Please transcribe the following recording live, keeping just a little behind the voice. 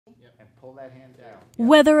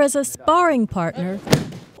Whether as a sparring partner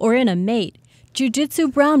or in a mate, Jiu-Jitsu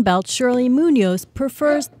brown belt Shirley Munoz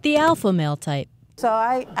prefers the alpha male type. So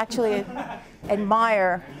I actually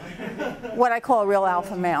admire what I call a real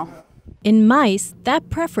alpha male. In mice, that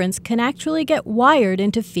preference can actually get wired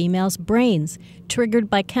into females' brains, triggered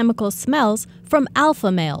by chemical smells from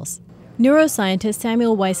alpha males. Neuroscientist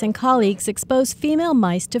Samuel Weiss and colleagues expose female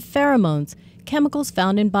mice to pheromones, chemicals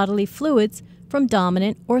found in bodily fluids, from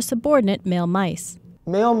dominant or subordinate male mice.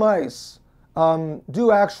 Male mice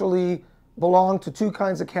do actually belong to two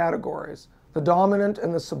kinds of categories, the dominant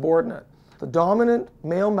and the subordinate. The dominant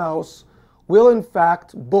male mouse will in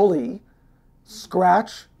fact bully,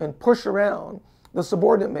 scratch, and push around the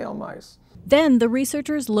subordinate male mice. Then the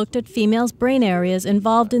researchers looked at females' brain areas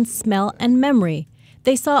involved in smell and memory.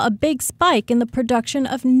 They saw a big spike in the production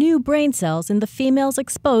of new brain cells in the females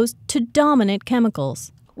exposed to dominant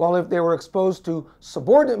chemicals. While if they were exposed to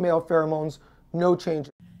subordinate male pheromones, no change.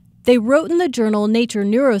 They wrote in the journal Nature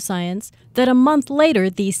Neuroscience that a month later,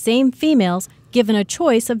 these same females, given a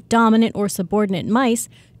choice of dominant or subordinate mice,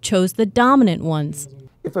 chose the dominant ones.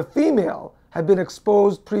 If a female had been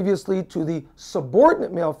exposed previously to the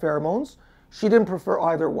subordinate male pheromones, she didn't prefer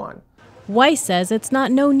either one. Weiss says it's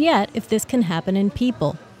not known yet if this can happen in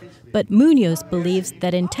people. But Munoz believes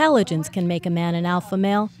that intelligence can make a man an alpha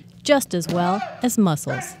male just as well as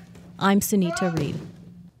muscles. I'm Sunita Reed.